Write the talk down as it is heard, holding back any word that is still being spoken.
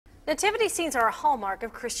Nativity scenes are a hallmark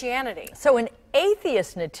of Christianity. So an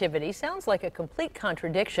atheist nativity sounds like a complete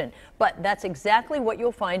contradiction, but that's exactly what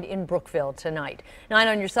you'll find in Brookville tonight. 9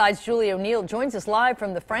 on your side's Julie O'Neill joins us live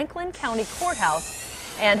from the Franklin County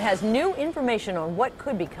Courthouse and has new information on what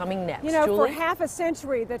could be coming next. You know, Julie? for half a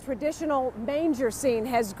century, the traditional manger scene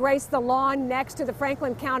has graced the lawn next to the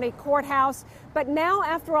Franklin County Courthouse. But now,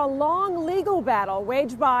 after a long legal battle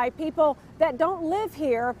waged by people that don't live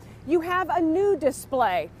here, you have a new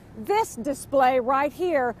display. This display right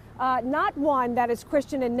here, not one that is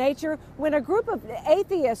Christian in nature, when a group of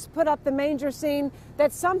atheists put up the manger scene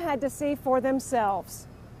that some had to see for themselves.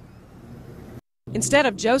 Instead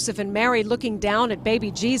of Joseph and Mary looking down at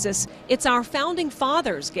baby Jesus, it's our founding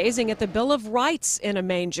fathers gazing at the Bill of Rights in a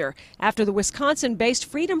manger after the Wisconsin-based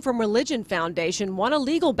Freedom from Religion Foundation won a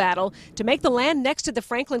legal battle to make the land next to the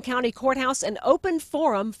Franklin County Courthouse an open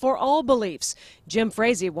forum for all beliefs. Jim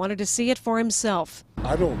Frazee wanted to see it for himself.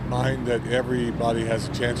 I don't mind that everybody has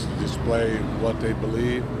a chance to display what they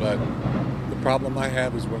believe, but the problem I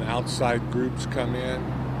have is when outside groups come in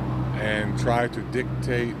and try to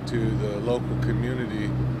dictate to the local community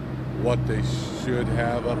what they should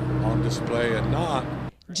have up on display and not.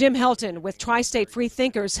 Jim Helton with Tri-State Free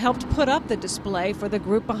Thinkers helped put up the display for the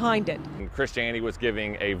group behind it. Christianity was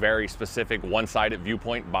giving a very specific one-sided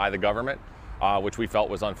viewpoint by the government, which we felt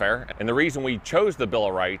was unfair. And the reason we chose the Bill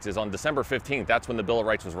of Rights is on December 15th, that's when the Bill of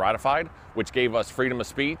Rights was ratified, which gave us freedom of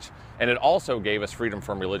speech, and it also gave us freedom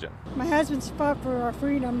from religion. My husband fought for our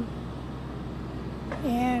freedom,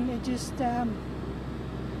 and it just, I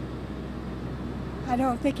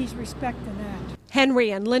don't think he's respecting that.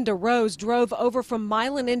 Henry and Linda Rose drove over from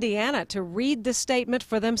Milan, Indiana to read the statement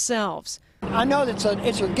for themselves. I know that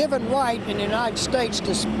it's a given right in the United States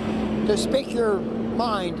to speak your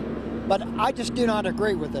mind, but I just do not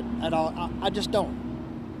agree with it at all. I just don't.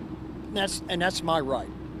 And that's my right.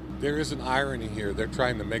 There is an irony here. They're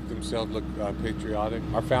trying to make themselves look patriotic.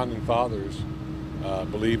 Our founding fathers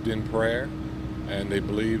believed in prayer, and they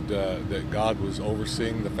believed that God was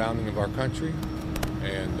overseeing the founding of our country,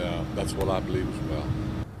 and that's what I believe as well.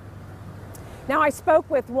 Now, I spoke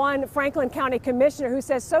with one Franklin County commissioner who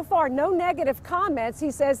says so far no negative comments.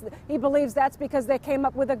 He says he believes that's because they came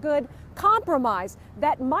up with a good compromise.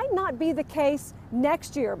 That might not be the case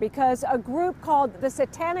next year because a group called the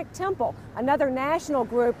Satanic Temple, another national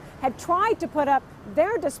group, had tried to put up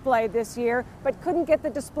their display this year but couldn't get the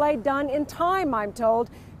display done in time, I'm told.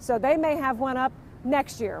 So they may have one up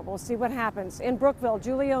next year. We'll see what happens. In Brookville,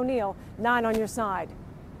 Julie O'Neill, 9 on your side.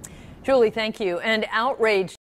 Julie, thank you. And outrage